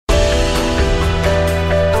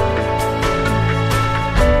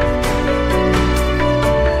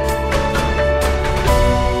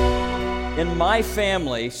My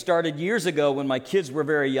family started years ago when my kids were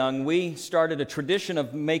very young. We started a tradition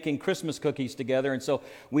of making Christmas cookies together, and so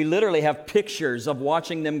we literally have pictures of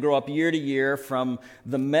watching them grow up year to year from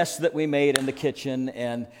the mess that we made in the kitchen.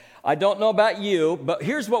 And I don't know about you, but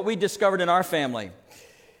here's what we discovered in our family.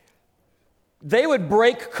 They would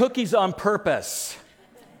break cookies on purpose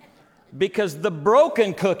because the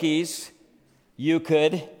broken cookies you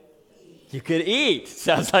could eat.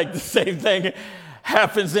 Sounds like the same thing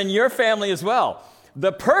happens in your family as well.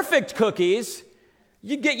 The perfect cookies,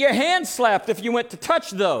 you'd get your hand slapped if you went to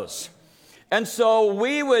touch those. And so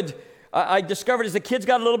I discovered as the kids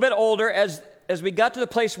got a little bit older, as we got to the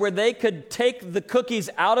place where they could take the cookies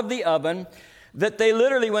out of the oven, that they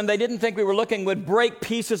literally, when they didn't think we were looking, would break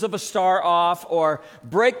pieces of a star off or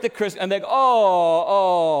break the crisp, and they'd go,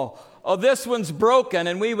 oh, this one's broken,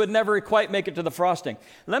 and we would never quite make it to the frosting.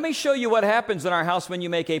 Let me show you what happens in our house when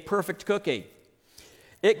you make a perfect cookie.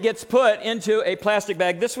 It gets put into a plastic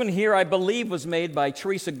bag. This one here, I believe, was made by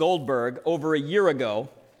Teresa Goldberg over a year ago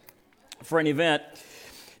for an event.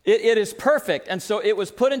 It is perfect, and so it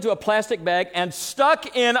was put into a plastic bag and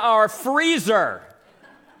stuck in our freezer,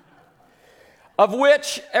 of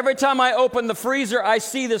which every time I open the freezer, I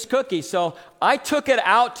see this cookie. So I took it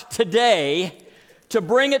out today to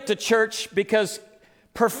bring it to church because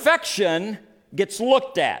perfection gets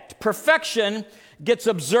looked at. Perfection gets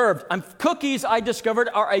observed. Cookies, I discovered,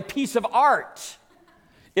 are a piece of art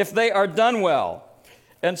if they are done well.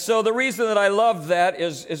 And so the reason that I love that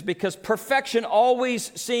is because perfection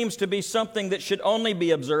always seems to be something that should only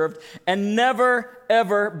be observed and never,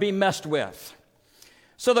 ever be messed with.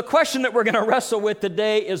 So the question that we're going to wrestle with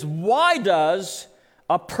today is, why does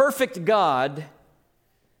a perfect God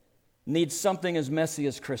need something as messy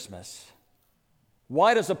as Christmas?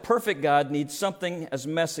 Why does a perfect God need something as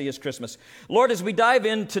messy as Christmas? Lord, as we dive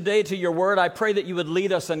in today to your word, I pray that you would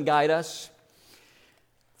lead us and guide us.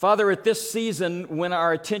 Father, at this season when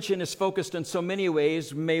our attention is focused in so many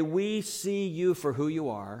ways, may we see you for who you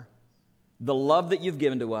are, the love that you've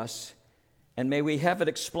given to us, and may we have it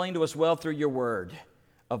explained to us well through your word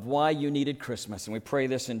of why you needed Christmas. And we pray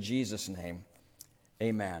this in Jesus' name.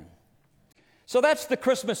 Amen. So that's the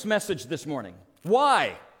Christmas message this morning.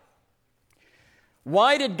 Why?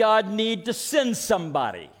 Why did God need to send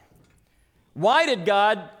somebody? Why did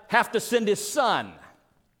God have to send his son?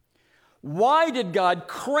 Why did God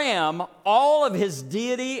cram all of his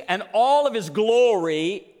deity and all of his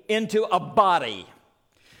glory into a body?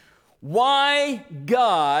 Why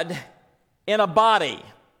God in a body?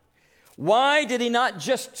 Why did he not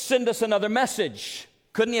just send us another message?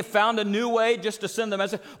 Couldn't he have found a new way just to send the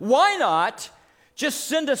message? Why not just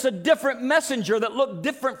send us a different messenger that looked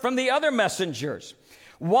different from the other messengers?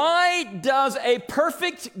 Why does a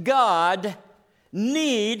perfect God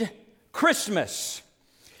need Christmas?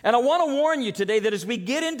 And I want to warn you today that as we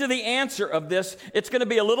get into the answer of this, it's going to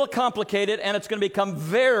be a little complicated and it's going to become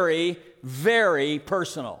very, very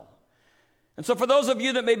personal. And so for those of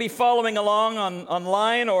you that may be following along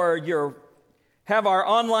online or have our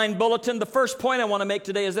online bulletin, the first point I want to make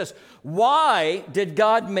today is this. Why did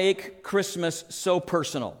God make Christmas so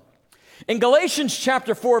personal? In Galatians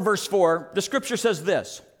chapter 4, verse 4, the scripture says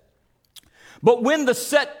this: "But when the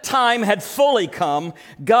set time had fully come,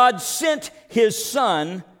 God sent his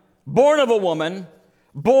son, born of a woman,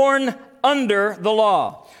 born under the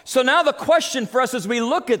law." So now the question for us as we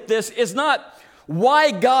look at this is not why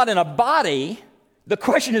God in a body. The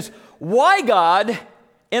question is, why God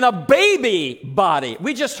in a baby body?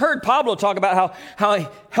 We just heard Pablo talk about how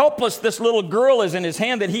helpless this little girl is in his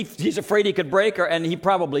hand that he's afraid he could break her, and he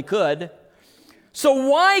probably could. So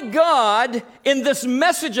why God in this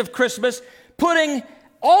message of Christmas putting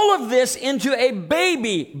all of this into a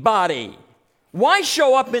baby body? Why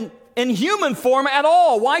show up in human form at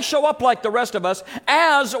all? Why show up like the rest of us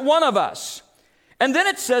as one of us? And then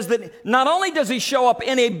it says that not only does he show up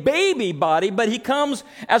in a baby body, but he comes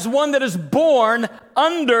as one that is born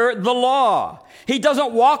under the law. He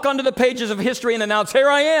doesn't walk onto the pages of history and announce, "Here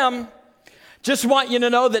I am. Just want you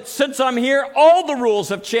to know that since I'm here, all the rules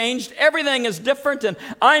have changed. Everything is different, and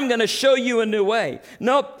I'm going to show you a new way."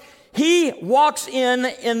 Nope. He walks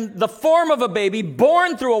in the form of a baby,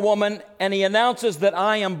 born through a woman, and he announces that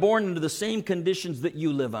I am born into the same conditions that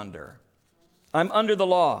you live under. I'm under the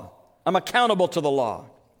law. I'm accountable to the law.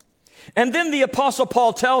 And then the Apostle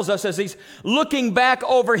Paul tells us, as he's looking back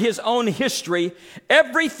over his own history,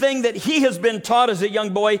 everything that he has been taught as a young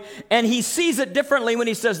boy, and he sees it differently when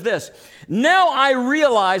he says this: "Now I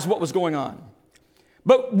realize what was going on.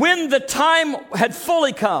 But when the time had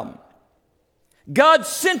fully come, God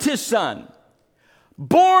sent his son,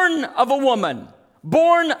 born of a woman,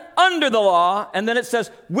 born under the law, and then it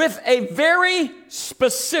says, with a very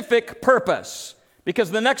specific purpose,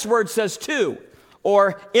 because the next word says to,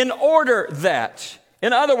 or in order that.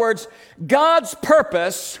 In other words, God's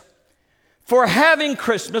purpose for having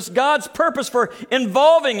Christmas, God's purpose for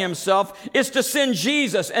involving himself is to send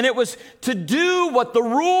Jesus, and it was to do what the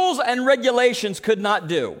rules and regulations could not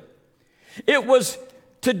do. It was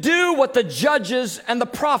to do what the judges and the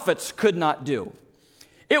prophets could not do.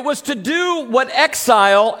 It was to do what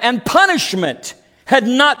exile and punishment had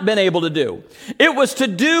not been able to do. It was to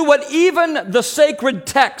do what even the sacred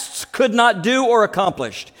texts could not do or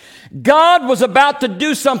accomplish. God was about to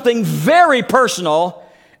do something very personal,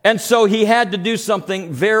 and so he had to do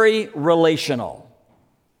something very relational.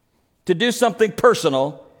 To do something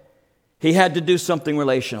personal, he had to do something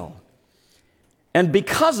relational. And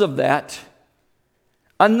because of that,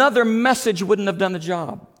 another message wouldn't have done the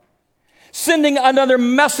job. Sending another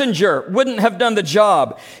messenger wouldn't have done the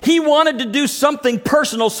job. He wanted to do something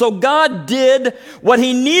personal, so God did what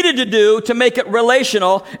he needed to do to make it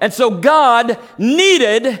relational. And so God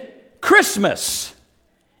needed Christmas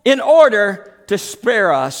in order to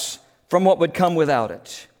spare us from what would come without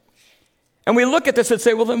it. And we look at this and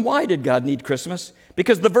say, well, then why did God need Christmas?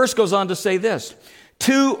 Because the verse goes on to say this,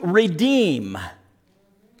 to redeem.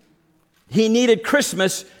 He needed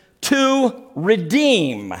Christmas to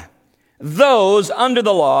redeem those under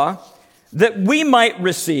the law, that we might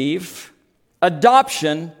receive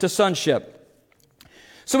adoption to sonship.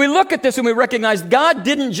 So we look at this and we recognize God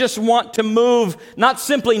didn't just want to move not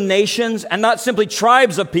simply nations and not simply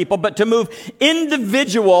tribes of people, but to move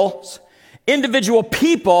individual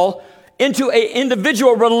people into an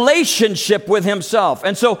individual relationship with himself.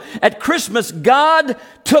 And so at Christmas, God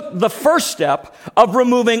took the first step of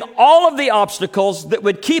removing all of the obstacles that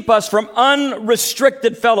would keep us from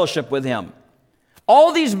unrestricted fellowship with him.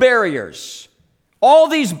 All these barriers, all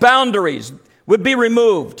these boundaries would be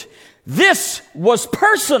removed. This was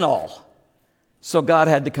personal, so God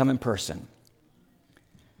had to come in person.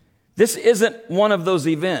 This isn't one of those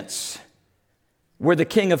events where the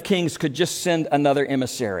King of Kings could just send another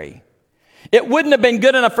emissary. It wouldn't have been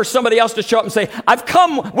good enough for somebody else to show up and say, I've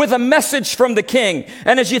come with a message from the king.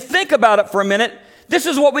 And as you think about it for a minute, this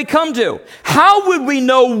is what we come to. How would we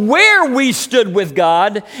know where we stood with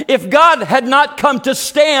God if God had not come to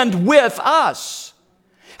stand with us?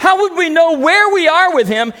 How would we know where we are with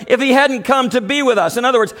him if he hadn't come to be with us? In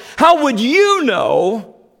other words, how would you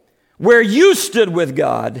know where you stood with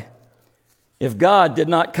God if God did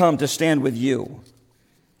not come to stand with you?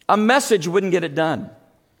 A message wouldn't get it done.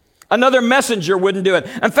 Another messenger wouldn't do it.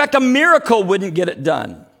 In fact, a miracle wouldn't get it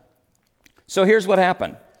done. So here's what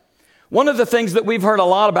happened. One of the things that we've heard a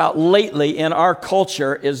lot about lately in our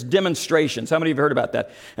culture is demonstrations. How many of you have heard about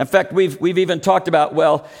that? In fact, we've even talked about,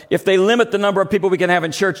 well, if they limit the number of people we can have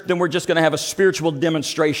in church, then we're just going to have a spiritual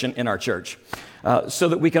demonstration in our church so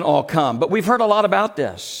that we can all come. But we've heard a lot about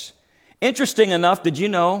this. Interesting enough, did you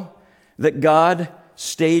know that God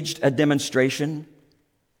staged a demonstration?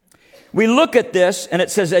 We look at this and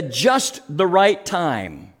it says at just the right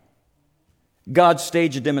time, God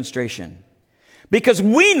staged a demonstration. Because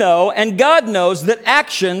we know and God knows that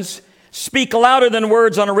actions speak louder than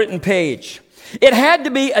words on a written page. It had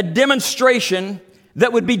to be a demonstration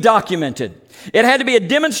that would be documented. It had to be a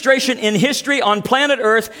demonstration in history on planet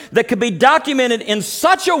Earth that could be documented in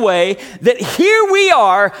such a way that here we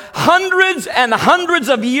are hundreds and hundreds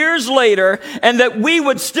of years later and that we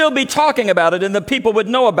would still be talking about it and the people would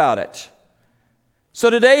know about it. So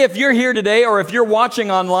today, if you're here today or if you're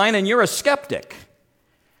watching online and you're a skeptic,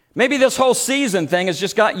 maybe this whole season thing has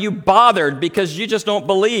just got you bothered because you just don't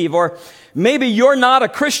believe, or maybe you're not a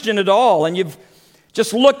Christian at all and you've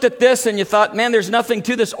just looked at this and you thought, man, there's nothing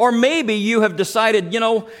to this. Or maybe you have decided,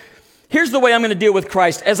 here's the way I'm going to deal with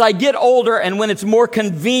Christ. As I get older and when it's more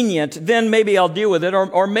convenient, then maybe I'll deal with it.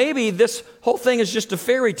 Or maybe this whole thing is just a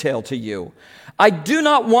fairy tale to you. I do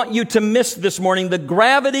not want you to miss this morning the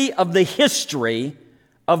gravity of the history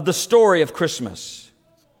of the story of Christmas.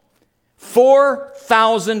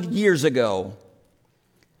 4,000 years ago,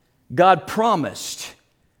 God promised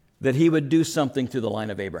that he would do something through the line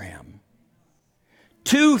of Abraham.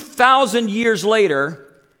 2,000 years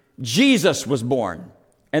later, Jesus was born.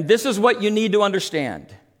 And this is what you need to understand.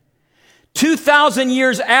 2,000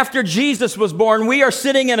 years after Jesus was born, we are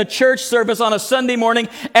sitting in a church service on a Sunday morning,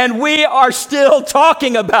 and we are still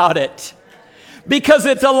talking about it because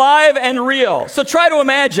it's alive and real. So try to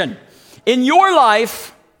imagine, in your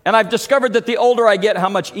life, and I've discovered that the older I get, how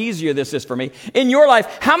much easier this is for me. In your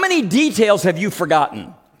life, how many details have you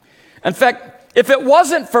forgotten? In fact, if it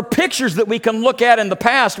wasn't for pictures that we can look at in the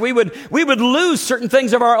past, we would lose certain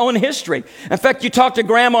things of our own history. In fact, you talk to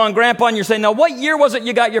grandma and grandpa and you're saying, now what year was it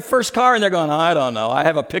you got your first car? And they're going, I don't know. I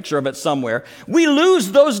have a picture of it somewhere. We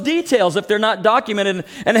lose those details if they're not documented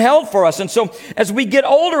and held for us. And so as we get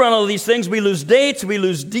older on all of these things, we lose dates, we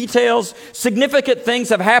lose details. Significant things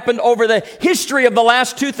have happened over the history of the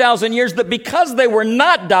last 2,000 years that because they were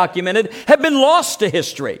not documented have been lost to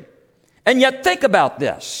history. And yet think about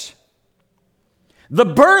this. The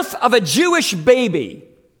birth of a Jewish baby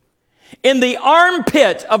in the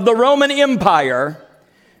armpit of the Roman Empire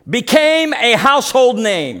became a household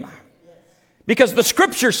name. Because the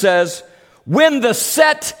scripture says, when the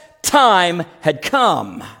set time had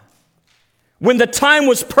come, when the time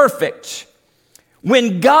was perfect,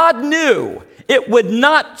 when God knew it would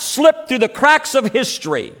not slip through the cracks of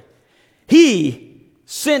history, He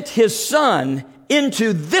sent His Son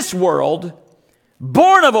into this world,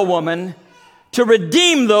 born of a woman, to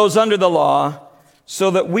redeem those under the law so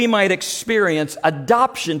that we might experience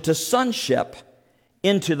adoption to sonship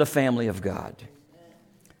into the family of God.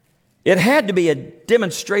 It had to be a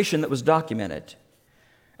demonstration that was documented.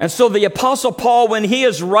 And so the Apostle Paul, when he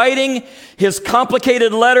is writing his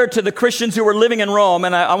complicated letter to the Christians who were living in Rome,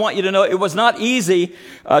 and I want you to know it was not easy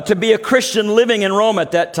to be a Christian living in Rome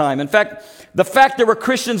at that time. In fact, the fact there were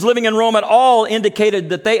Christians living in Rome at all indicated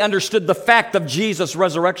that they understood the fact of Jesus'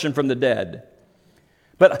 resurrection from the dead.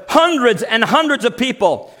 But hundreds and hundreds of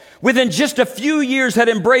people within just a few years had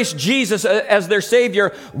embraced Jesus as their Savior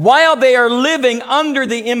while they are living under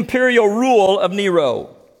the imperial rule of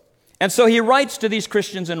Nero. And so he writes to these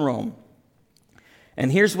Christians in Rome.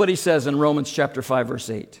 And here's what he says in Romans chapter 5, verse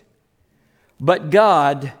 8. But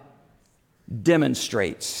God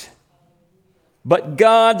demonstrates. But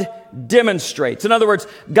God demonstrates. In other words,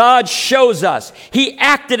 God shows us. He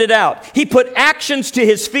acted it out. He put actions to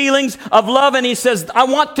His feelings of love, and He says, I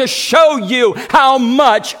want to show you how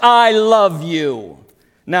much I love you.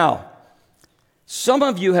 Now, some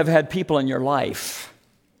of you have had people in your life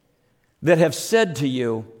that have said to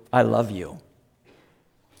you, I love you.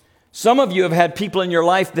 Some of you have had people in your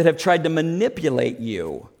life that have tried to manipulate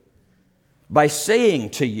you by saying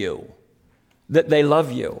to you that they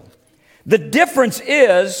love you. The difference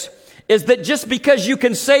is that just because you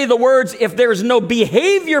can say the words, if there's no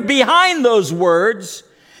behavior behind those words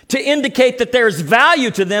to indicate that there's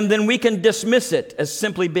value to them, then we can dismiss it as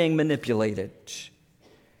simply being manipulated.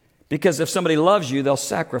 Because if somebody loves you, they'll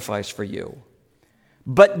sacrifice for you.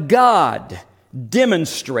 But God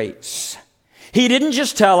demonstrates. He didn't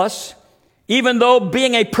just tell us, even though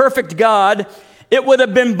being a perfect God, it would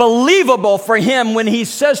have been believable for Him when He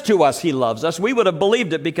says to us He loves us. We would have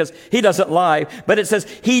believed it because He doesn't lie. But it says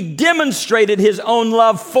He demonstrated His own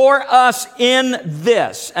love for us in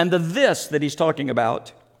this. And the this that He's talking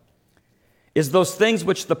about is those things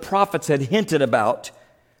which the prophets had hinted about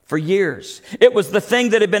for years. It was the thing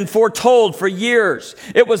that had been foretold for years.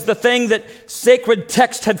 It was the thing that sacred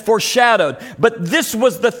text had foreshadowed. But this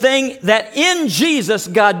was the thing that in Jesus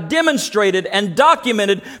God demonstrated and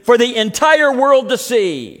documented for the entire world to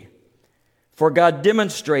see. For God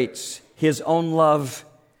demonstrates His own love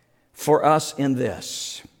for us in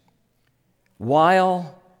this.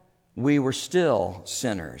 While we were still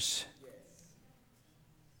sinners,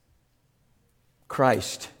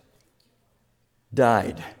 Christ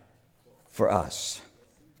died for us.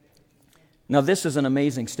 Now, this is an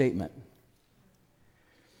amazing statement.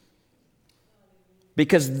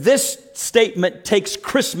 Because this statement takes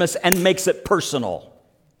Christmas and makes it personal.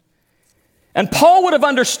 And Paul would have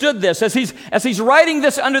understood this as he's writing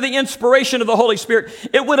this under the inspiration of the Holy Spirit.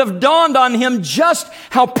 It would have dawned on him just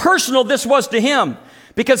how personal this was to him.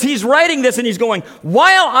 Because he's writing this and he's going,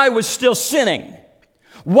 while I was still sinning,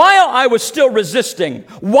 while I was still resisting,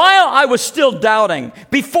 while I was still doubting,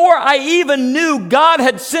 before I even knew God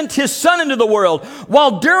had sent His Son into the world,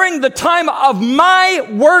 while during the time of my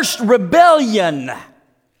worst rebellion,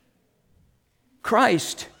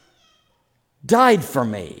 Christ died for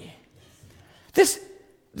me.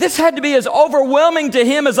 This had to be as overwhelming to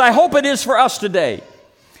Him as I hope it is for us today.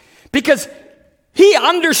 Because He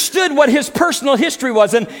understood what His personal history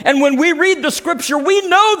was. And when we read the Scripture, we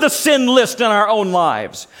know the sin list in our own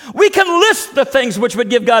lives. We can list the things which would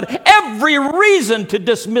give God every reason to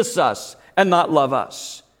dismiss us and not love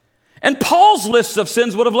us. And Paul's lists of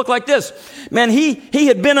sins would have looked like this. Man, he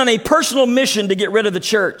had been on a personal mission to get rid of the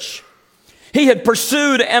church. He had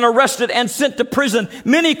pursued and arrested and sent to prison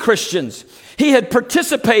many Christians. He had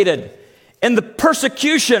participated in the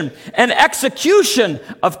persecution and execution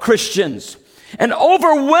of Christians. An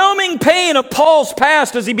overwhelming pain of Paul's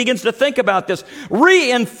past as he begins to think about this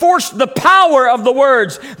reinforced the power of the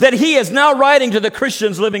words that he is now writing to the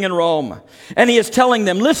Christians living in Rome. And he is telling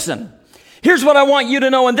them, listen, here's what I want you to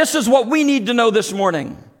know, and this is what we need to know this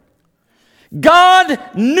morning. God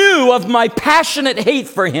knew of my passionate hate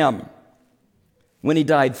for him when he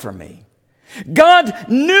died for me. God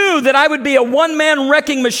knew that I would be a one-man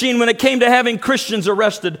wrecking machine when it came to having Christians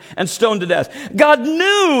arrested and stoned to death. God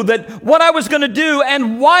knew that what I was going to do,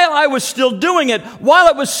 and while I was still doing it, while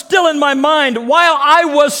it was still in my mind, while I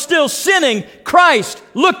was still sinning, Christ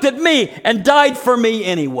looked at me and died for me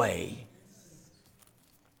anyway.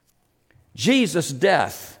 Jesus'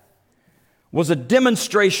 death was a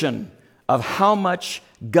demonstration of how much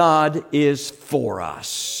God is for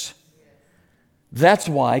us. That's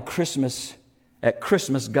why at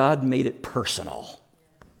Christmas, God made it personal.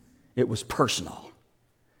 It was personal.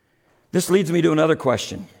 This leads me to another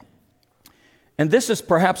question. And this is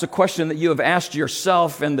perhaps a question that you have asked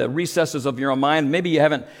yourself in the recesses of your own mind. Maybe you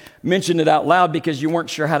haven't mentioned it out loud because you weren't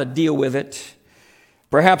sure how to deal with it.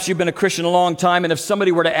 Perhaps you've been a Christian a long time, and if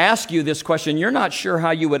somebody were to ask you this question, you're not sure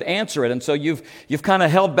how you would answer it, and so you've kind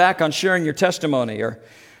of held back on sharing your testimony. Or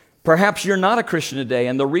perhaps you're not a Christian today,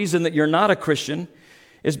 and the reason that you're not a Christian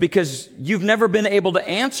is because you've never been able to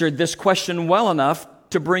answer this question well enough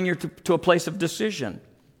to bring you to a place of decision.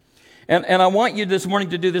 And I want you this morning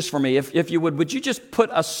to do this for me. If you would you just put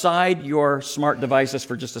aside your smart devices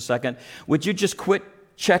for just a second? Would you just quit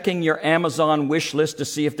checking your Amazon wish list to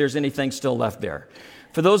see if there's anything still left there?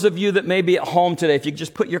 For those of you that may be at home today, if you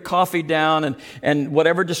just put your coffee down and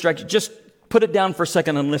whatever distraction, just put it down for a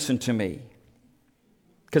second and listen to me.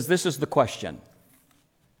 Because this is the question.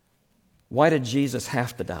 Why did Jesus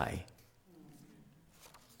have to die?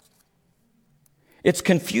 It's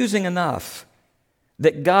confusing enough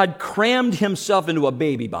that God crammed himself into a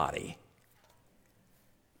baby body.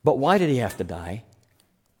 But why did he have to die?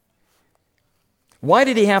 Why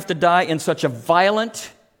did he have to die in such a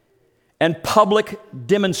violent and public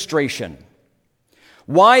demonstration?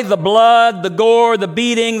 Why the blood, the gore, the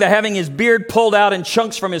beating, the having his beard pulled out in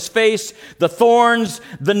chunks from his face, the thorns,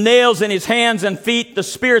 the nails in his hands and feet, the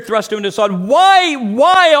spear thrust into his side?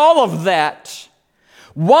 Why all of that?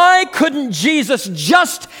 Why couldn't Jesus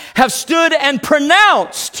just have stood and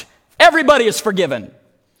pronounced, everybody is forgiven?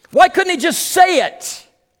 Why couldn't he just say it?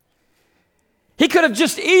 He could have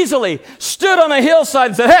just easily stood on a hillside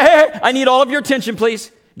and said, hey, I need all of your attention,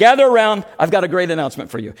 please. Gather around. I've got a great announcement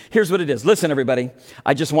for you. Here's what it is. Listen, everybody.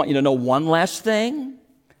 I just want you to know one last thing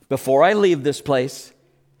before I leave this place.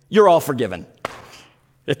 You're all forgiven.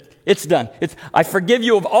 It's done. I forgive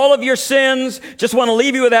you of all of your sins. Just want to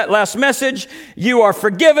leave you with that last message. You are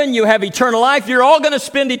forgiven. You have eternal life. You're all going to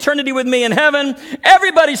spend eternity with me in heaven.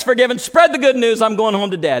 Everybody's forgiven. Spread the good news. I'm going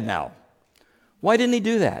home to Dad now. Why didn't he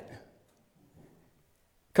do that?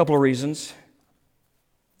 A couple of reasons.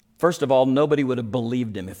 First of all, nobody would have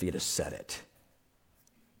believed him if he had said it.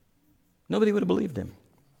 Nobody would have believed him.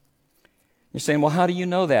 You're saying, well, how do you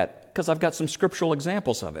know that? Because I've got some scriptural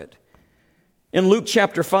examples of it. In Luke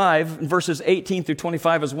chapter 5, verses 18 through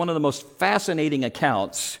 25 is one of the most fascinating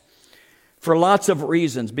accounts for lots of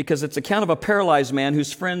reasons, because it's an account of a paralyzed man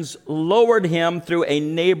whose friends lowered him through a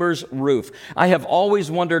neighbor's roof. I have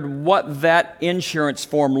always wondered what that insurance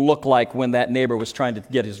form looked like when that neighbor was trying to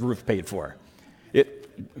get his roof paid for.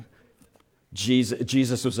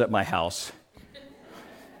 Jesus was at my house.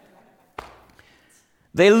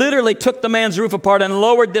 They literally took the man's roof apart and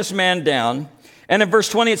lowered this man down. And in verse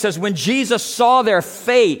 20 it says, when Jesus saw their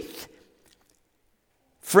faith,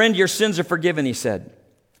 friend, your sins are forgiven, he said.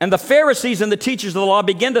 And the Pharisees and the teachers of the law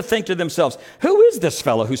began to think to themselves, who is this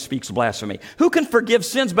fellow who speaks blasphemy? Who can forgive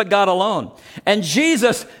sins but God alone? And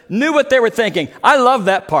Jesus knew what they were thinking. I love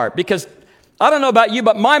that part because I don't know about you,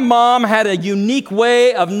 but my mom had a unique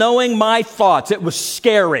way of knowing my thoughts. It was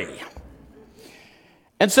scary.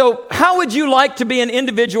 And so how would you like to be an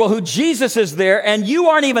individual who Jesus is there and you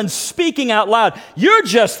aren't even speaking out loud? You're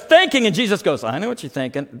just thinking, and Jesus goes, I know what you're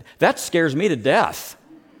thinking. That scares me to death.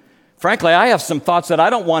 Frankly, I have some thoughts that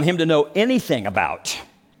I don't want him to know anything about.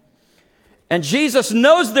 And Jesus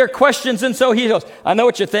knows their questions, and so he goes, I know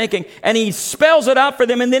what you're thinking. And he spells it out for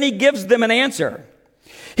them, and then he gives them an answer.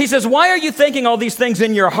 He says, why are you thinking all these things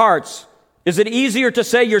in your hearts? Is it easier to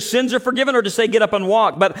say your sins are forgiven or to say get up and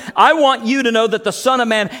walk? But I want you to know that the Son of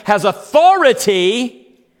Man has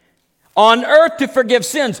authority on earth to forgive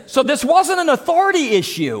sins. So this wasn't an authority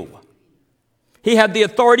issue. He had the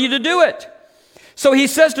authority to do it. So he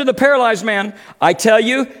says to the paralyzed man, I tell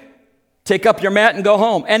you, take up your mat and go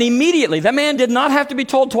home. And immediately, the man did not have to be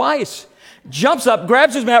told twice. jumps up,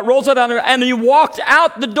 grabs his mat, rolls it on her, and he walked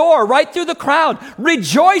out the door, right through the crowd,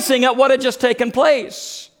 rejoicing at what had just taken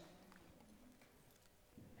place.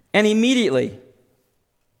 And immediately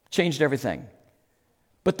changed everything.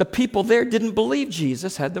 But the people there didn't believe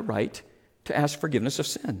Jesus had the right to ask forgiveness of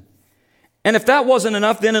sin. And if that wasn't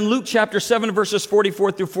enough, then in Luke chapter 7, verses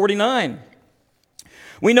 44 through 49,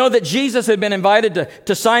 we know that Jesus had been invited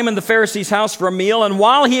to Simon the Pharisee's house for a meal, and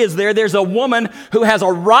while he is there, there's a woman who has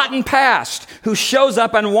a rotten past who shows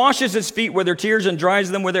up and washes his feet with her tears and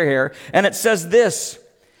dries them with her hair. And it says this,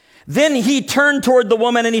 "Then he turned toward the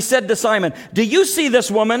woman and he said to Simon, 'Do you see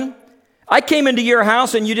this woman? I came into your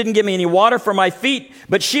house and you didn't give me any water for my feet,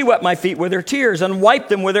 but she wet my feet with her tears and wiped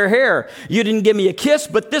them with her hair. You didn't give me a kiss,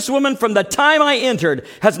 but this woman from the time I entered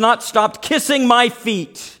has not stopped kissing my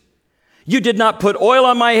feet. You did not put oil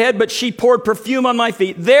on my head, but she poured perfume on my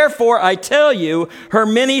feet. Therefore, I tell you, her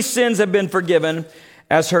many sins have been forgiven,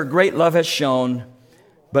 as her great love has shown.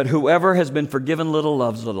 But whoever has been forgiven little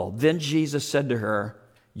loves little.' Then Jesus said to her,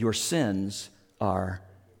 'Your sins are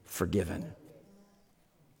forgiven.'"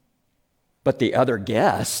 But the other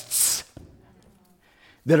guests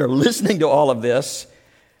that are listening to all of this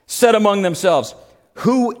said among themselves,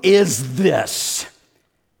 "Who is this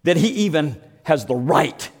that he even has the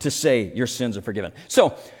right to say your sins are forgiven?"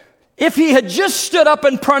 So if he had just stood up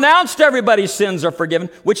and pronounced everybody's sins are forgiven,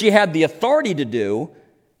 which he had the authority to do,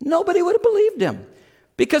 nobody would have believed him.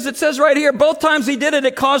 Because it says right here, both times he did it,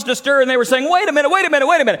 it caused a stir, and they were saying, wait a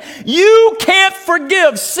minute. You can't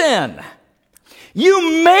forgive sin.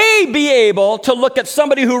 You may be able to look at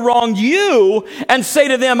somebody who wronged you and say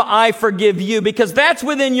to them, "I forgive you," because that's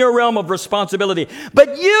within your realm of responsibility.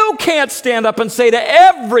 But you can't stand up and say to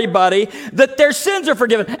everybody that their sins are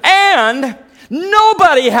forgiven. And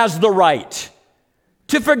nobody has the right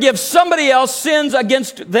to forgive somebody else sins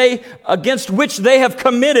against which they have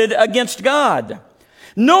committed against God.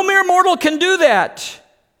 No mere mortal can do that.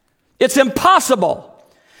 It's impossible.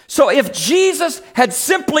 So if Jesus had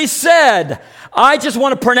simply said, "I just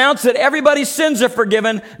want to pronounce that everybody's sins are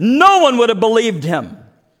forgiven," no one would have believed him,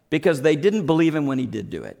 because they didn't believe him when he did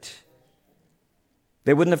do it.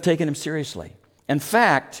 They wouldn't have taken him seriously. In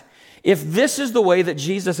fact, if this is the way that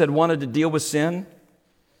Jesus had wanted to deal with sin,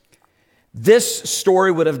 this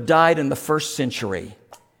story would have died in the first century,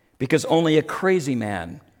 because only a crazy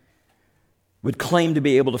man would claim to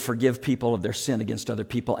be able to forgive people of their sin against other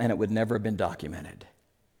people, and it would never have been documented.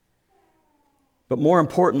 But more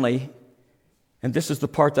importantly, and this is the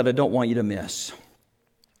part that I don't want you to miss,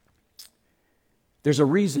 there's a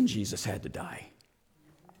reason Jesus had to die.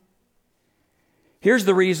 Here's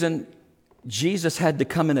the reason Jesus had to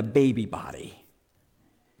come in a baby body.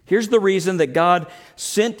 Here's the reason that God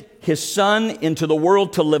sent his Son into the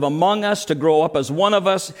world to live among us, to grow up as one of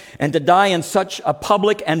us, and to die in such a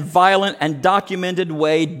public and violent and documented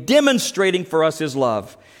way, demonstrating for us his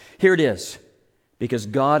love. Here it is. Because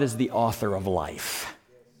God is the author of life.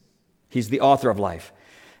 He's the author of life.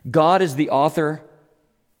 God is the author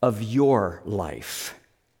of your life.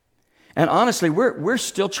 And honestly, we're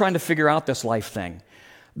still trying to figure out this life thing.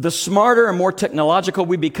 The smarter and more technological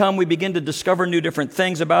we become, we begin to discover new different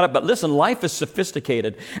things about it. But listen, life is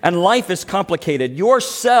sophisticated and life is complicated. Your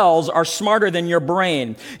cells are smarter than your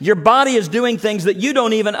brain. Your body is doing things that you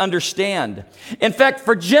don't even understand. In fact,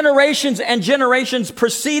 for generations and generations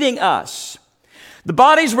preceding us, the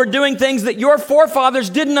bodies were doing things that your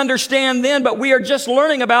forefathers didn't understand then, but we are just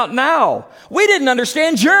learning about now. We didn't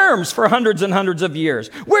understand germs for hundreds and hundreds of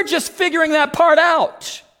years. We're just figuring that part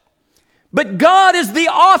out. But God is the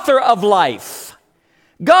author of life.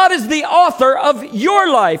 God is the author of your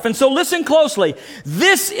life. And so listen closely.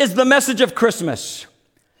 This is the message of Christmas.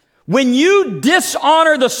 When you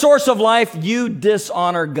dishonor the source of life, you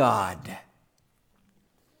dishonor God.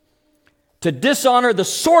 To dishonor the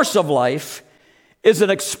source of life is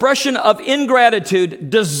an expression of ingratitude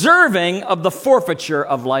deserving of the forfeiture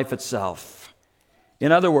of life itself.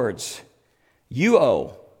 In other words, you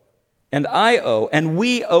owe, and I owe, and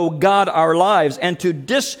we owe God our lives, and to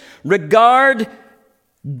disregard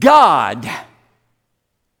God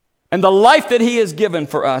and the life that he has given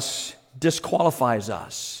for us disqualifies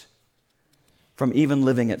us from even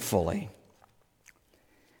living it fully.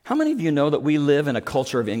 How many of you know that we live in a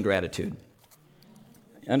culture of ingratitude?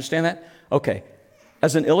 You understand that? Okay.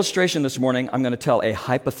 As an illustration this morning, I'm going to tell a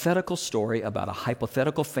hypothetical story about a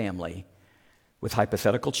hypothetical family with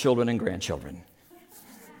hypothetical children and grandchildren.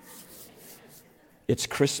 It's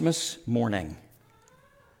Christmas morning.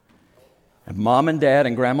 And mom and dad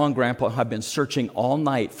and grandma and grandpa have been searching all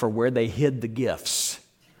night for where they hid the gifts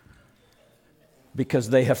because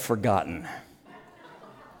they have forgotten.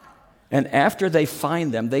 And after they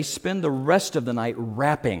find them, they spend the rest of the night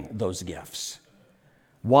wrapping those gifts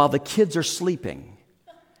while the kids are sleeping.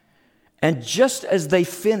 And just as they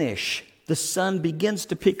finish, the sun begins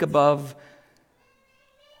to peak above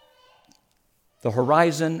the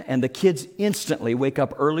horizon, and the kids instantly wake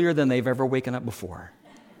up earlier than they've ever waken up before.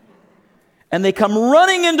 And they come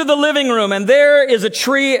running into the living room, and there is a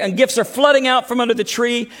tree, and gifts are flooding out from under the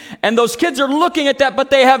tree. And those kids are looking at that, but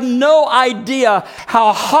they have no idea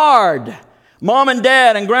how hard Mom and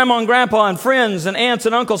Dad and Grandma and Grandpa and friends and aunts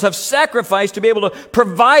and uncles have sacrificed to be able to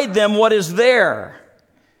provide them what is there.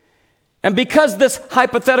 And because this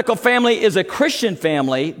hypothetical family is a Christian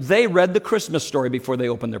family, they read the Christmas story before they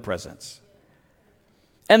opened their presents.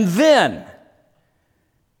 And then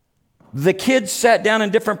the kids sat down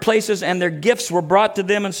in different places, and their gifts were brought to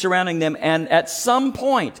them and surrounding them. And at some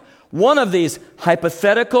point, one of these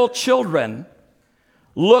hypothetical children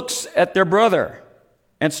looks at their brother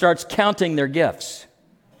and starts counting their gifts.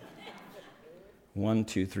 1,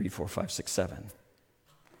 2, 3, 4, 5, 6, 7.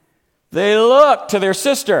 They look to their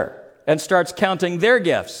sister and starts counting their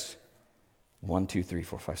gifts. 1, 2, 3,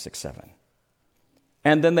 4, 5, 6, 7.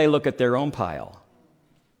 And then they look at their own pile.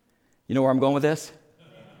 You know where I'm going with this?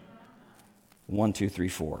 1, 2, 3,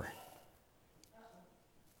 4.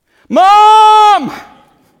 Mom!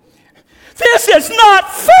 This is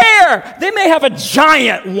not fair! They may have a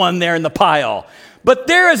giant one there in the pile, but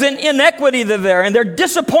there is an inequity there, and they're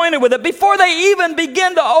disappointed with it before they even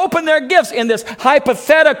begin to open their gifts in this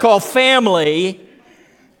hypothetical family.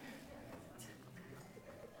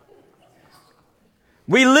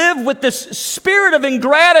 We live with this spirit of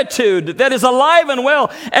ingratitude that is alive and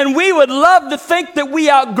well, and we would love to think that we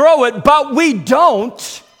outgrow it, but we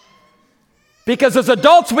don't, because as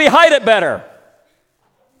adults we hide it better.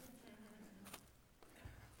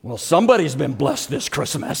 Well, somebody's been blessed this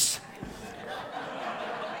Christmas.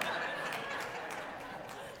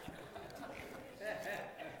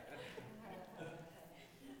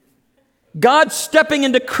 God stepping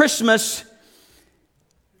into Christmas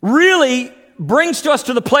really brings to us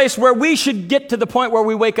to the place where we should get to the point where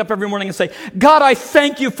we wake up every morning and say, God, I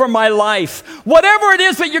thank you for my life. Whatever it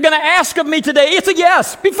is that you're going to ask of me today, it's a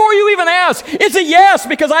yes. Before you even ask, it's a yes,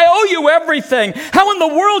 because I owe you everything. How in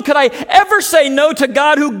the world could I ever say no to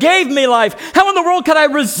God who gave me life? How in the world could I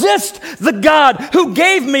resist the God who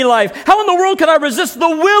gave me life? How in the world could I resist the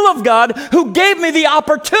will of God who gave me the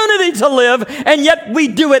opportunity to live? And yet we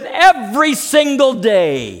do it every single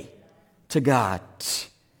day to God.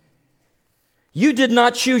 You did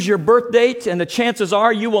not choose your birth date, and the chances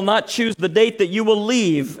are you will not choose the date that you will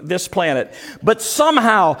leave this planet. But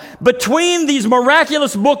somehow, between these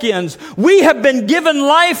miraculous bookends, we have been given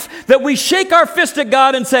life that we shake our fist at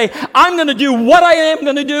God and say, I'm going to do what I am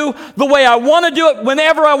going to do, the way I want to do it,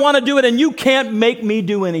 whenever I want to do it, and you can't make me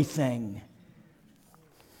do anything.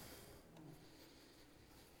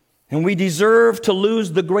 And we deserve to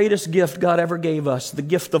lose the greatest gift God ever gave us, the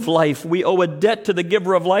gift of life. We owe a debt to the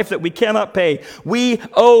giver of life that we cannot pay. We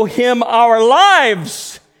owe him our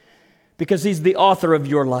lives because he's the author of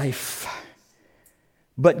your life.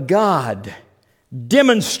 But God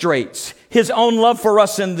demonstrates his own love for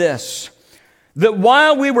us in this, that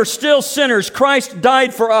while we were still sinners, Christ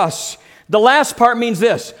died for us. The last part means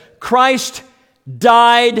this: Christ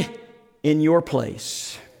died in your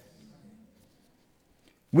place.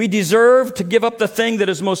 We deserve to give up the thing that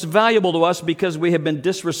is most valuable to us because we have been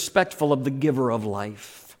disrespectful of the giver of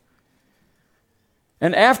life.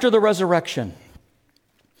 And after the resurrection,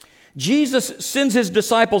 Jesus sends his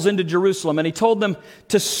disciples into Jerusalem, and he told them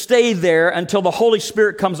to stay there until the Holy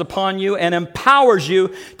Spirit comes upon you and empowers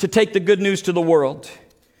you to take the good news to the world.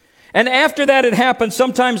 And after that had happened,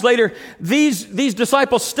 sometimes later, these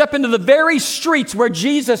disciples step into the very streets where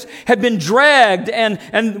Jesus had been dragged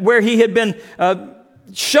and where he had been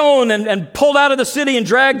shown and pulled out of the city and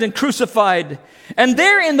dragged and crucified. And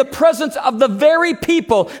there, in the presence of the very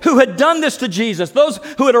people who had done this to Jesus, those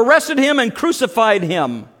who had arrested him and crucified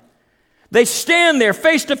him, they stand there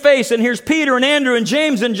face to face, and here's Peter and Andrew and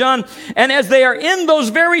James and John. And as they are in those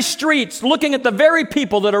very streets, looking at the very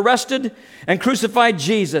people that arrested and crucified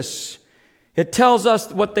Jesus, it tells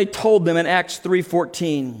us what they told them in Acts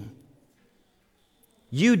 3:14.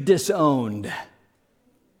 You disowned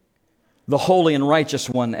the holy and righteous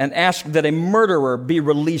one, and asked that a murderer be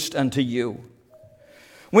released unto you.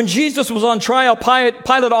 When Jesus was on trial,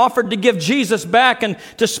 Pilate offered to give Jesus back and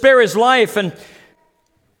to spare his life, and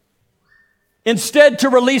instead to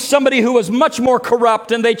release somebody who was much more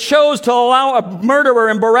corrupt, and they chose to allow a murderer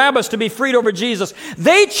and Barabbas to be freed over Jesus.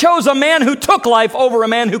 They chose a man who took life over a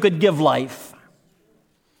man who could give life.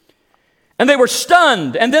 And they were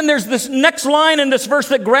stunned. And then there's this next line in this verse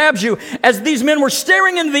that grabs you. As these men were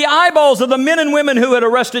staring into the eyeballs of the men and women who had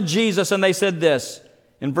arrested Jesus, and they said this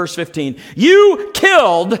in verse 15, "You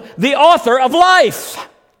killed the author of life,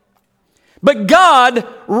 but God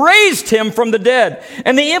raised him from the dead."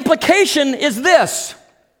 And the implication is this: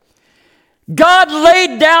 God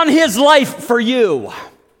laid down his life for you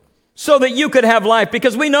so that you could have life.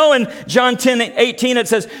 Because we know in John 10:18 it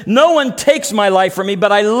says, "No one takes my life from me,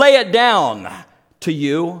 but I lay it down to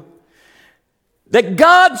you." That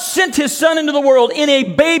God sent his Son into the world in a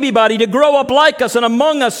baby body to grow up like us and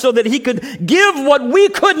among us so that he could give what we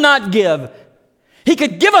could not give. He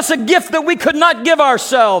could give us a gift that we could not give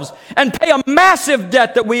ourselves and pay a massive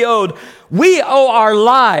debt that we owed. We owe our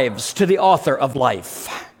lives to the author of life.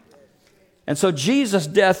 And so Jesus'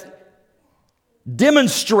 death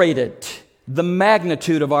demonstrated the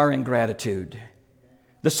magnitude of our ingratitude,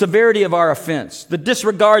 the severity of our offense, the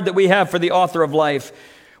disregard that we have for the author of life.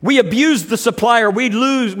 We abused the supplier. We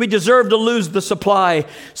deserve to lose the supply.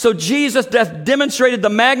 So Jesus' death demonstrated the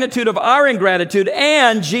magnitude of our ingratitude,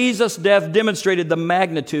 and Jesus' death demonstrated the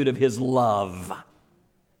magnitude of his love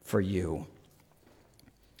for you.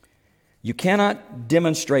 You cannot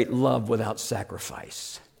demonstrate love without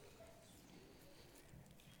sacrifice.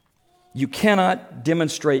 You cannot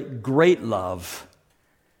demonstrate great love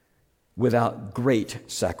without great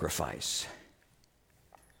sacrifice.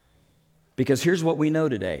 Because here's what we know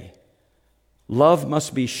today: love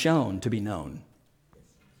must be shown to be known.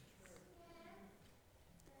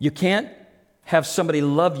 You can't have somebody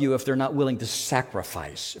love you if they're not willing to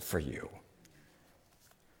sacrifice for you.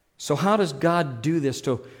 So how does God do this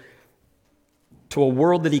to a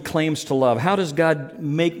world that he claims to love? How does God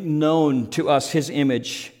make known to us his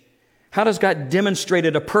image? How does God demonstrate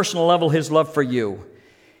at a personal level his love for you?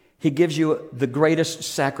 He gives you the greatest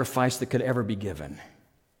sacrifice that could ever be given.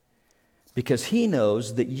 Because he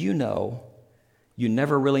knows that you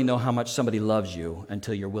never really know how much somebody loves you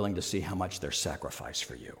until you're willing to see how much they're sacrificed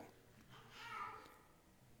for you.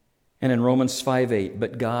 And in Romans 5:8,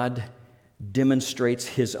 but God demonstrates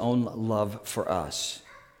his own love for us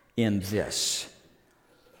in this: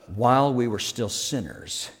 while we were still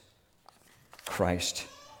sinners, Christ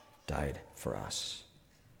died for us.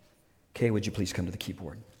 Kay, would you please come to the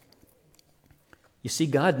keyboard? You see,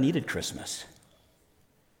 God needed Christmas.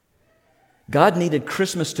 God needed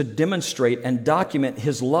Christmas to demonstrate and document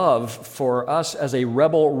his love for us as a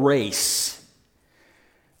rebel race.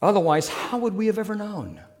 Otherwise, how would we have ever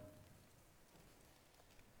known?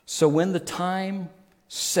 So when the time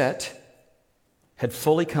set had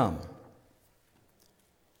fully come,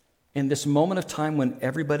 in this moment of time when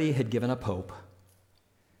everybody had given up hope,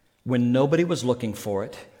 when nobody was looking for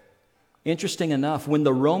it, interesting enough, when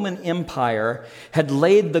the Roman Empire had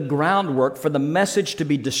laid the groundwork for the message to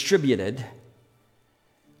be distributed,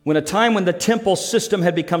 when a time when the temple system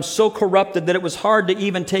had become so corrupted that it was hard to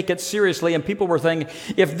even take it seriously, and people were thinking,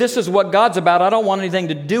 if this is what God's about, I don't want anything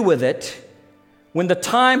to do with it. When the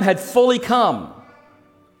time had fully come,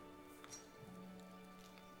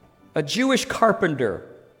 a Jewish carpenter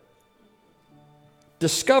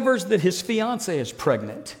discovers that his fiancée is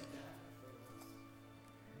pregnant.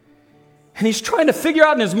 And he's trying to figure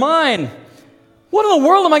out in his mind, what in the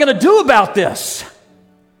world am I going to do about this?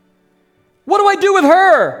 What do I do with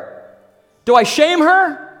her? Do I shame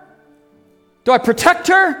her? Do I protect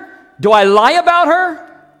her? Do I lie about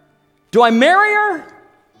her? Do I marry her?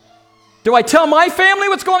 Do I tell my family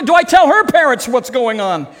what's going on? Do I tell her parents what's going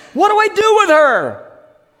on? What do I do with her?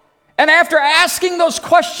 And after asking those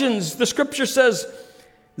questions, the scripture says,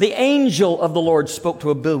 the angel of the Lord spoke to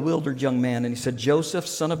a bewildered young man, and he said, Joseph,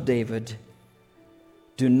 son of David,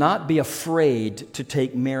 do not be afraid to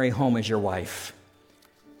take Mary home as your wife,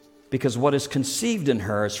 because what is conceived in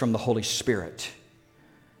her is from the Holy Spirit.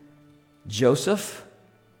 Joseph,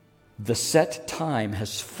 the set time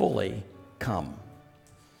has fully come.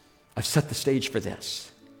 I've set the stage for this.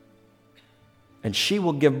 And she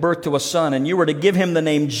will give birth to a son, and you are to give him the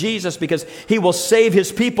name Jesus, because he will save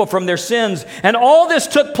his people from their sins. And all this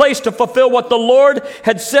took place to fulfill what the Lord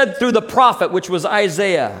had said through the prophet, which was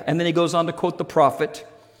Isaiah. And then he goes on to quote the prophet.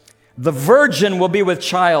 The virgin will be with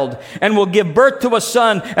child and will give birth to a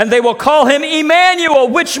son, and they will call him Emmanuel,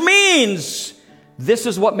 which means, this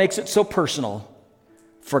is what makes it so personal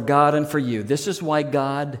for God and for you. This is why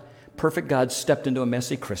God, perfect God, stepped into a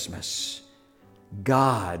messy Christmas.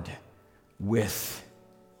 God with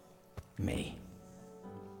me.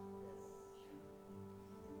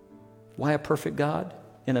 Why a perfect God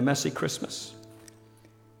in a messy Christmas?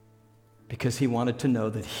 Because he wanted to know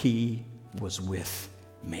that he was with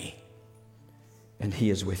me. And he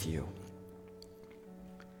is with you.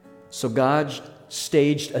 So God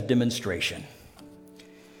staged a demonstration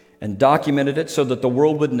and documented it so that the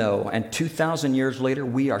world would know. And 2,000 years later,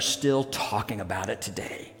 we are still talking about it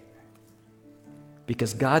today.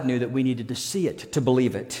 Because God knew that we needed to see it to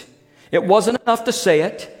believe it. It wasn't enough to say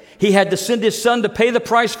it. He had to send His Son to pay the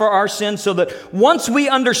price for our sins so that once we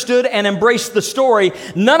understood and embraced the story,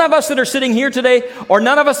 none of us that are sitting here today or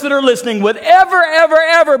none of us that are listening would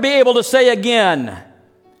ever be able to say again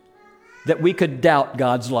that we could doubt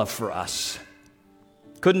God's love for us.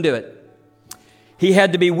 Couldn't do it. He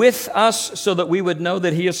had to be with us so that we would know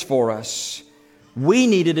that He is for us. We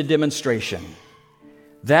needed a demonstration.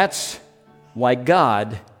 That's why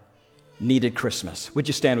God needed Christmas. Would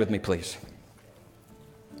you stand with me, please?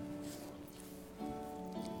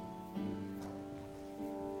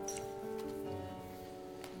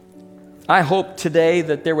 I hope today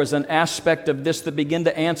that there was an aspect of this that began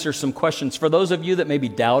to answer some questions. For those of you that may be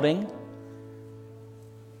doubting,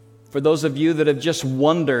 for those of you that have just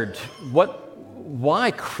wondered,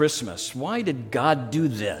 why Christmas? Why did God do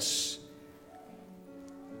this?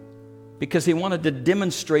 Because He wanted to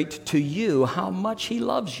demonstrate to you how much He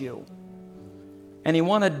loves you. And He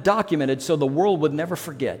wanted documented so the world would never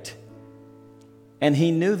forget. And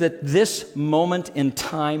He knew that this moment in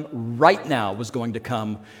time right now was going to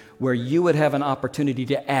come where you would have an opportunity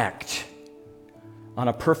to act on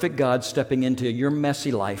a perfect God stepping into your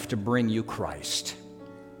messy life to bring you Christ,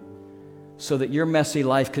 so that your messy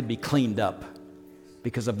life could be cleaned up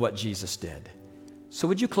because of what Jesus did. So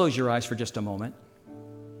would you close your eyes for just a moment?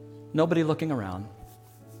 Nobody looking around.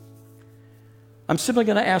 I'm simply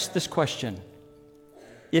going to ask this question.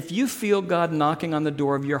 If you feel God knocking on the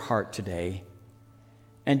door of your heart today,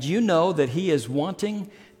 and you know that He is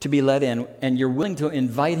wanting to be let in, and you're willing to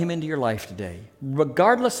invite Him into your life today,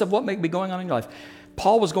 regardless of what may be going on in your life.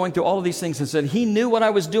 Paul was going through all of these things and said, He knew what I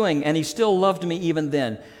was doing, and He still loved me even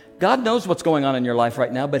then. God knows what's going on in your life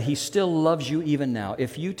right now, but He still loves you even now.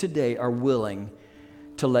 If you today are willing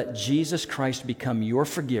to let Jesus Christ become your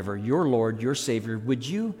forgiver, your Lord, your Savior, would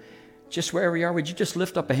you, just wherever you are, would you just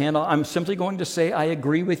lift up a hand? I'm simply going to say, I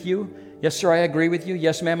agree with you. Yes, sir, I agree with you.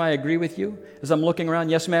 Yes, ma'am, I agree with you. As I'm looking around,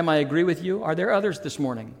 yes, ma'am, I agree with you. Are there others this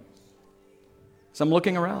morning? As I'm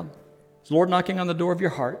looking around, is the Lord knocking on the door of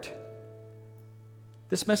your heart?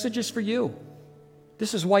 This message is for you.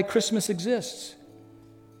 This is why Christmas exists.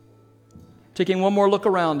 Taking one more look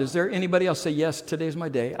around, is there anybody else say, yes, today's my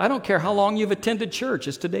day? I don't care how long you've attended church.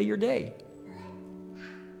 Is today your day?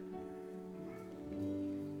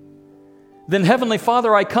 Then, Heavenly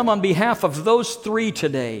Father, I come on behalf of those three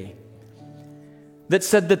today that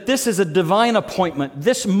said that this is a divine appointment.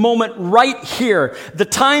 This moment right here, the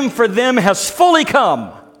time for them has fully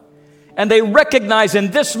come. And they recognize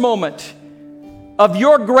in this moment of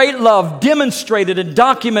your great love demonstrated and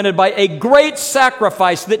documented by a great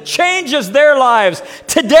sacrifice that changes their lives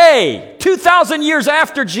today, 2,000 years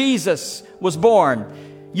after Jesus was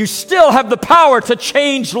born. You still have the power to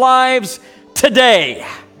change lives today.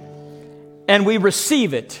 And we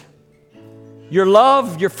receive it. Your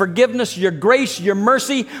love, your forgiveness, your grace, your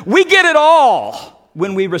mercy, we get it all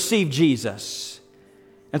when we receive Jesus.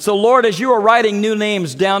 And so, Lord, as you are writing new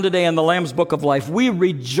names down today in the Lamb's Book of Life, we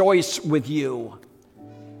rejoice with you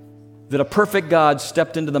that a perfect God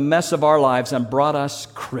stepped into the mess of our lives and brought us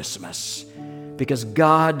Christmas, because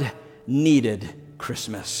God needed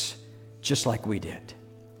Christmas just like we did.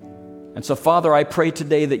 And so, Father, I pray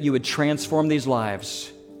today that you would transform these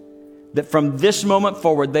lives, that from this moment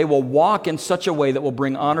forward, they will walk in such a way that will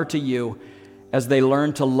bring honor to you as they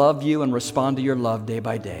learn to love you and respond to your love day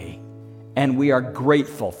by day. And we are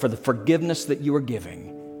grateful for the forgiveness that you are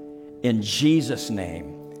giving. In Jesus'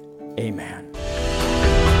 name, amen.